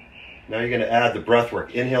 Now you're going to add the breath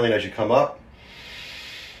work, inhaling as you come up,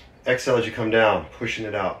 exhale as you come down, pushing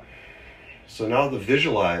it out. So now the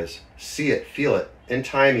visualize, see it, feel it, in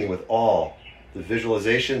timing with all. The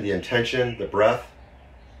visualization, the intention, the breath.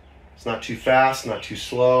 It's not too fast, not too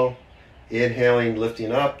slow. Inhaling,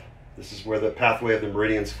 lifting up. This is where the pathway of the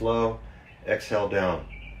meridians flow. Exhale down.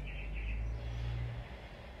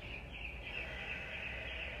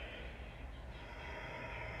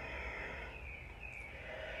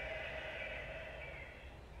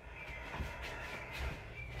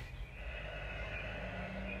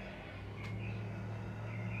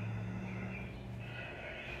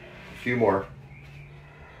 A few more.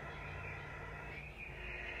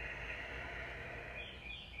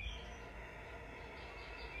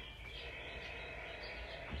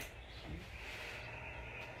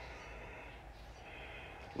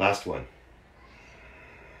 Last one.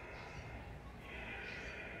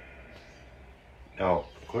 Now,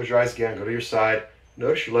 close your eyes again, go to your side.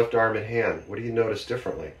 Notice your left arm and hand. What do you notice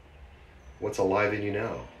differently? What's alive in you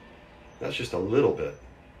now? That's just a little bit.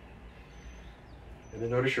 And then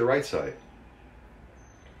notice your right side.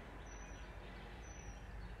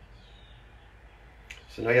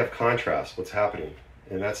 So now you have contrast, what's happening.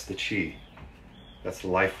 And that's the chi. That's the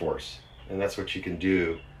life force. And that's what you can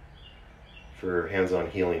do for hands-on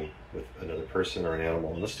healing with another person or an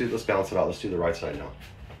animal. And let's balance it out. Let's do the right side now.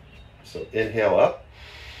 So inhale up,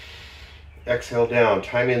 exhale down.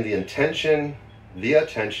 Time in the intention, the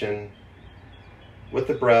attention, with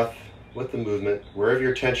the breath, with the movement. Wherever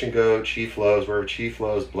your attention goes, chi flows. Wherever chi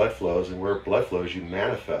flows, blood flows. And where blood flows, you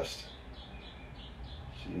manifest.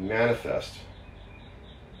 So you manifest.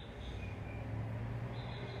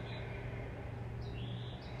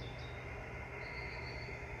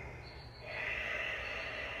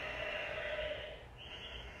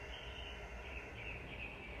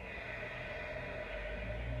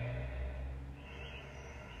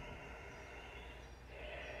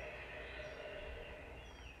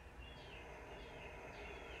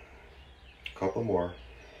 Couple more.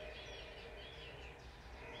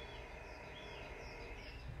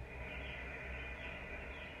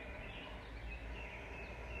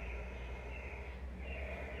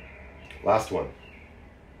 Last one.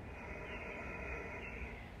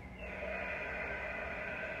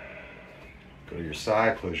 Go to your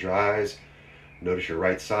side, close your eyes, notice your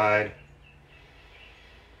right side.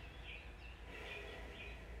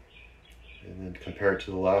 And then compare it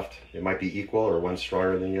to the left. It might be equal or one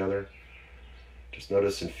stronger than the other. Just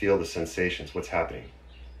notice and feel the sensations, what's happening.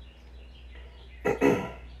 And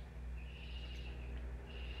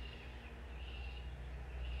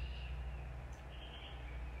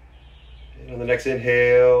on the next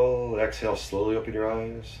inhale, exhale, slowly open your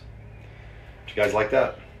eyes. Do you guys like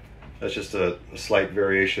that? That's just a slight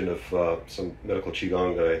variation of some medical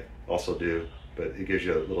Qigong that I also do, but it gives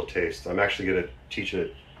you a little taste. I'm actually going to teach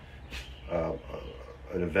it an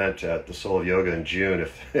event at the Soul of Yoga in June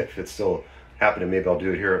if it's still happening. Maybe I'll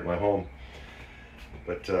do it here at my home,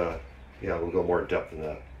 but yeah, we'll go more in depth than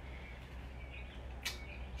that.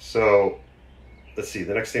 So let's see,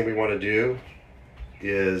 the next thing we want to do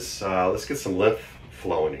is let's get some lymph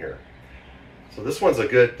flowing here. So this is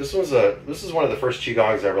one of the first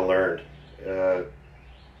Qigongs I ever learned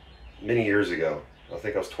many years ago. I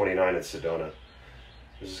think I was 29 in Sedona.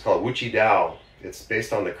 This is called Wu Chi Dao. It's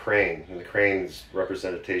based on the crane, and the crane's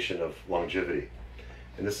representation of longevity.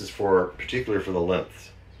 And this is particularly for the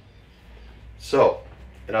lymphs. So,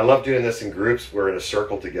 and I love doing this in groups. We're in a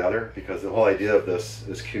circle together because the whole idea of this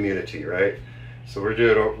is community, right? So we'll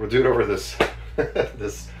do it over this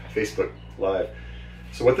this Facebook Live.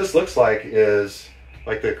 So what this looks like is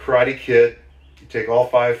like the Karate Kid. You take all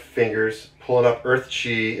 5 fingers, pulling up Earth Chi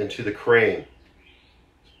into the crane.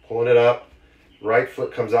 Pulling it up, right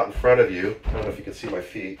foot comes out in front of you. I don't know if you can see my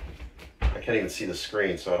feet. I can't even see the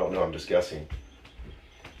screen, so I don't know, I'm just guessing.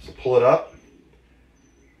 So pull it up,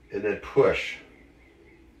 and then push.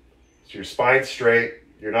 So your spine's straight,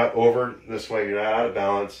 you're not over this way, you're not out of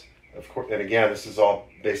balance. Of course, and again, this is all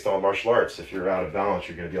based on martial arts. If you're out of balance,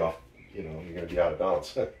 you're gonna be off, you're gonna be out of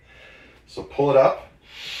balance. So pull it up,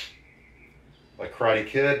 like Karate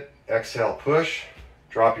Kid, exhale, push,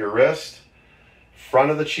 drop your wrist, front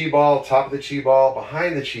of the chi ball, top of the chi ball,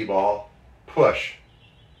 behind the chi ball, push.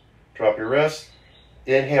 Drop your wrist,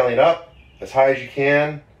 inhaling up as high as you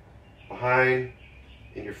can, behind,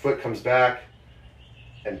 and your foot comes back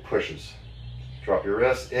and pushes. Drop your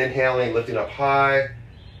wrist, inhaling, lifting up high,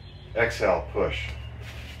 exhale, push.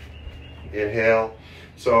 Inhale.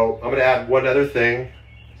 So I'm going to add one other thing.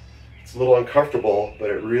 It's a little uncomfortable, but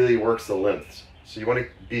it really works the lengths. So you want to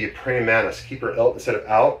be a praying mantis. Keep your elbows, instead of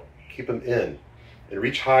out, keep them in. And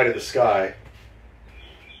reach high to the sky.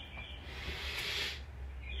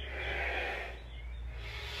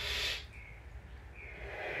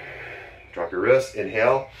 Drop your wrist,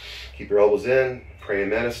 inhale. Keep your elbows in, praying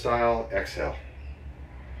mantis style, exhale.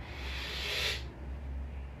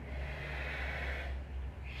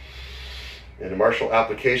 And the martial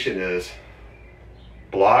application is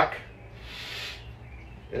block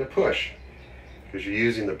and a push, because you're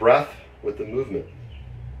using the breath with the movement.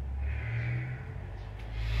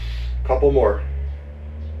 Couple more.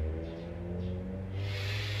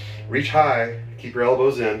 Reach high, keep your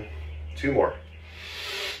elbows in. 2 more.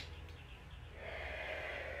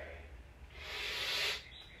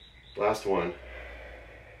 Last one.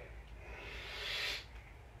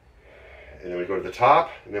 And then we go to the top,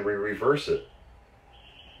 and then we reverse it.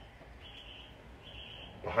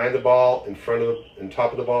 Behind the ball, in front of the, in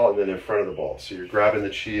top of the ball, and then in front of the ball. So you're grabbing the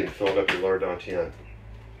chi and filling up your lower dantian.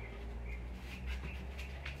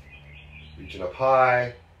 Reaching up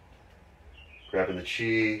high, grabbing the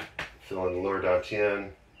chi, filling the lower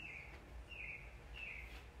dantian.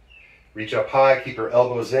 Reach up high, keep your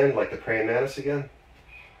elbows in like the praying mantis again.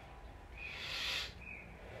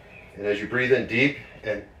 And as you breathe in deep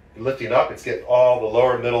and lifting up, it's getting all the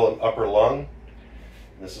lower, middle, and upper lung.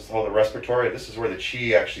 And this is all the respiratory. This is where the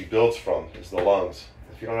chi actually builds from, is the lungs.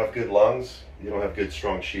 If you don't have good lungs, you don't have good,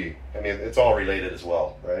 strong chi. I mean, it's all related as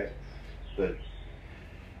well, right? But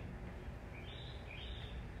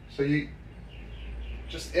so you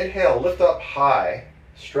just inhale, lift up high,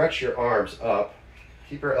 stretch your arms up,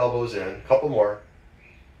 keep your elbows in, a couple more.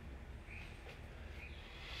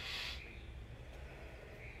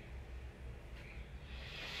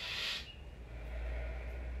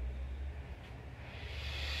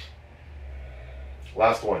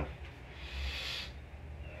 Last one.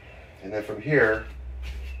 And then from here,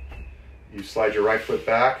 you slide your right foot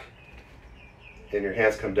back and your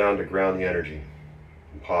hands come down to ground the energy.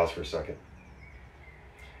 And pause for a second.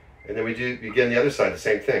 And then we do begin the other side, the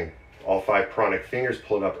same thing. All 5 pranic fingers,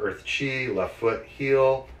 pulling up earth chi, left foot,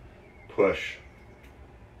 heel, push.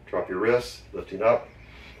 Drop your wrists, lifting up,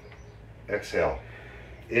 exhale.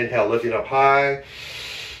 Inhale, lifting up high,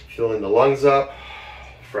 filling the lungs up.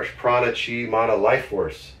 Fresh prana, chi, mana, life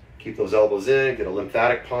force. Keep those elbows in, get a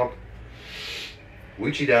lymphatic pump.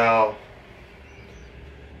 Wuchi Dao,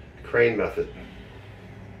 crane method.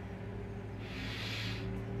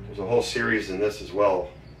 There's a whole series in this as well.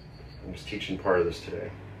 I'm just teaching part of this today.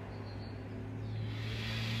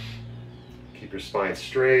 Keep your spine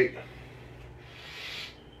straight.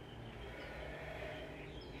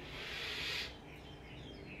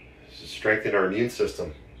 This is strengthening our immune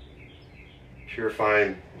system.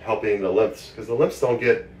 Purifying and helping the lymphs, because the lymphs don't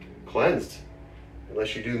get cleansed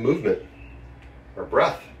unless you do movement or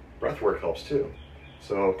breath. Breath work helps too.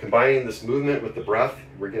 So combining this movement with the breath,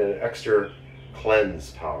 we're getting an extra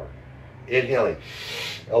cleanse power. Inhaling,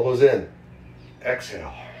 elbows in,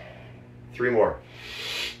 exhale. 3 more.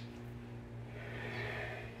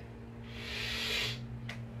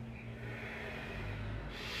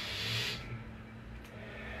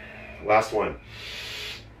 Last one.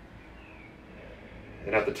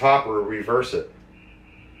 And at the top, we'll reverse it.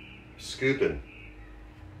 Scooping.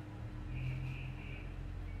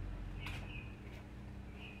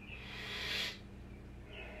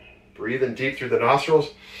 Breathing deep through the nostrils.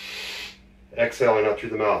 Exhaling out through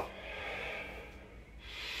the mouth.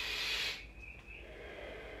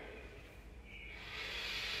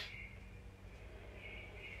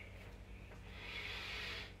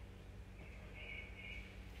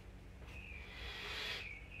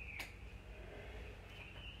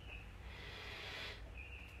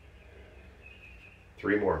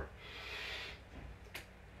 3 more.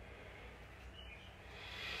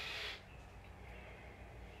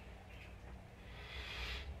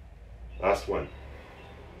 Last one.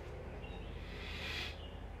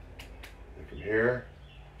 And from here,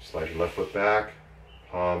 slide your left foot back,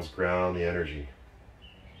 palms ground the energy.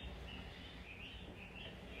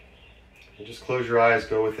 And just close your eyes,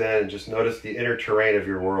 go within, and just notice the inner terrain of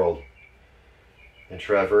your world. And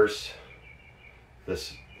traverse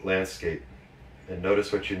this landscape. And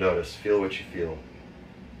notice what you notice, feel what you feel.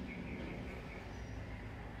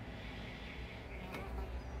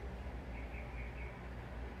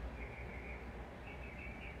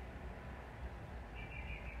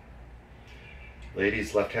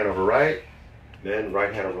 Ladies, left hand over right. Men,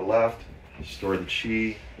 right hand over left. Store the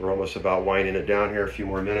chi. We're almost about winding it down here, a few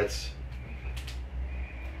more minutes.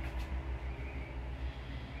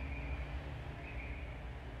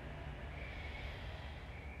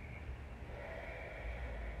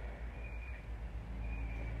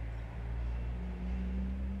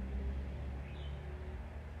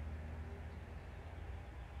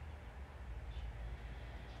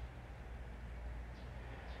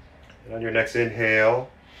 And on your next inhale,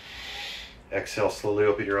 exhale, slowly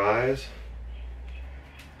open your eyes.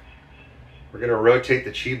 We're going to rotate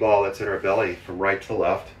the chi ball that's in our belly from right to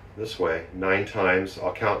left, this way, 9 times.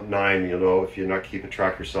 I'll count 9, you'll know if you're not keeping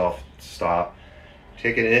track yourself, stop.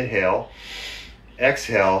 Take an inhale,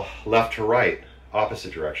 exhale, left to right,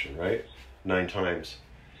 opposite direction, right? 9 times.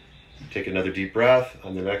 Take another deep breath.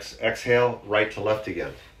 On the next exhale, right to left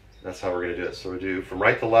again. That's how we're going to do it. So we do from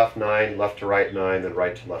right to left 9, left to right 9, then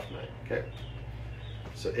right to left 9. Okay.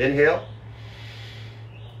 So inhale,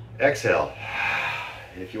 exhale.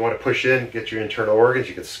 And if you want to push in, get your internal organs,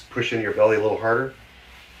 you can push in your belly a little harder.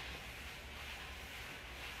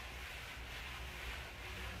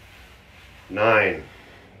 Nine.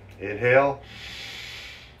 Inhale,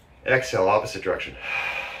 exhale, opposite direction.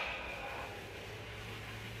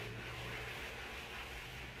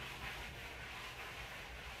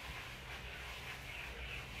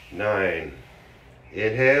 9.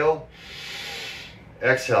 Inhale,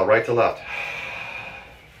 exhale, right to left.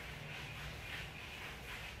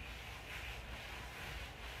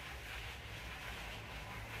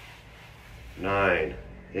 9.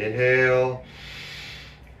 Inhale,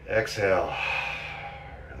 exhale,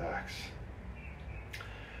 relax.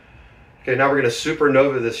 Okay, now we're going to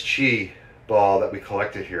supernova this chi ball that we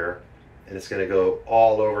collected here, and it's going to go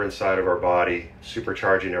all over inside of our body,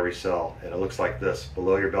 supercharging every cell. And it looks like this.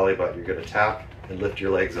 Below your belly button, you're going to tap and lift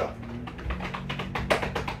your legs up.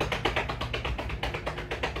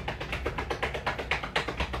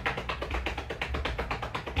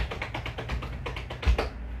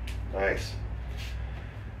 Nice.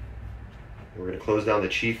 And we're going to close down the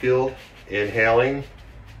chi field, inhaling,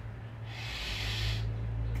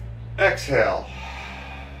 exhale.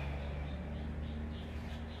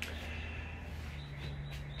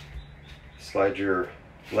 Slide your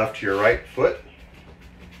left to your right foot.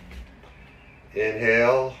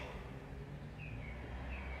 Inhale.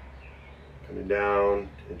 Coming down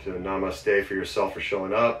into a namaste for yourself for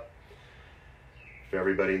showing up. For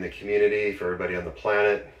everybody in the community, for everybody on the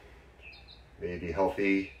planet. May you be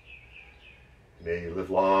healthy. May you live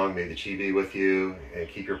long. May the chi be with you. And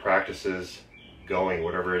keep your practices going,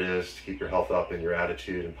 whatever it is, to keep your health up and your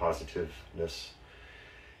attitude and positiveness.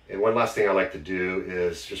 And one last thing I like to do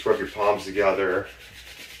is just rub your palms together.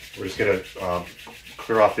 We're just going to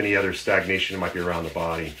clear off any other stagnation that might be around the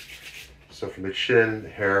body. So from the chin, the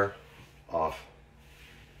hair, off.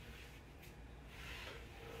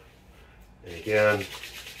 And again,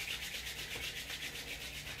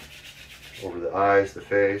 over the eyes, the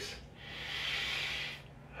face.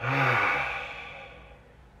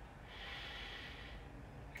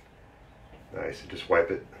 Nice, and just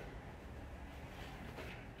wipe it.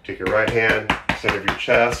 Take your right hand, center of your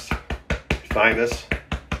chest, thymus,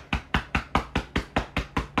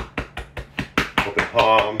 open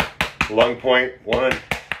palm, lung point, 1,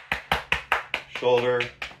 shoulder,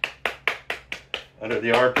 under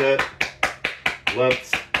the armpit,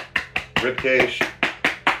 lymph, rib cage,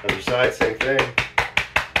 other side, same thing,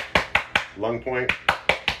 lung point,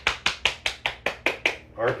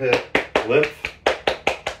 armpit, lymph,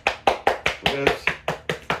 ribs,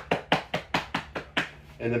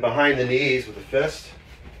 and then behind the knees with a fist.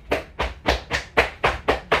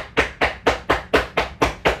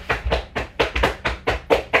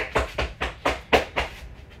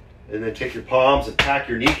 And then take your palms and pack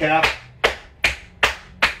your kneecap.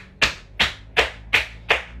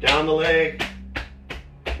 Down the leg,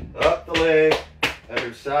 up the leg,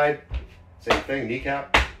 other side, same thing,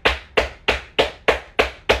 kneecap.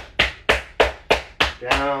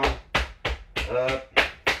 down, up,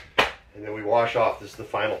 and then we wash off. This is the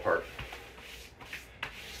final part.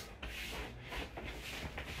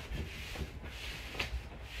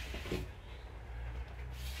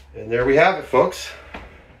 And there we have it, folks.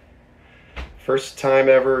 First time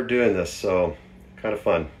ever doing this, so kind of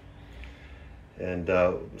fun. And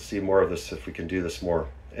we'll see more of this if we can do this more.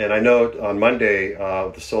 And I know on Monday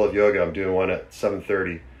with the Soul of Yoga, I'm doing one at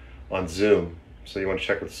 7:30 on Zoom. So you want to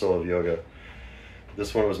check with the Soul of Yoga.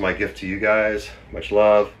 This one was my gift to you guys. Much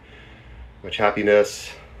love, much happiness,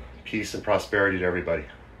 peace, and prosperity to everybody.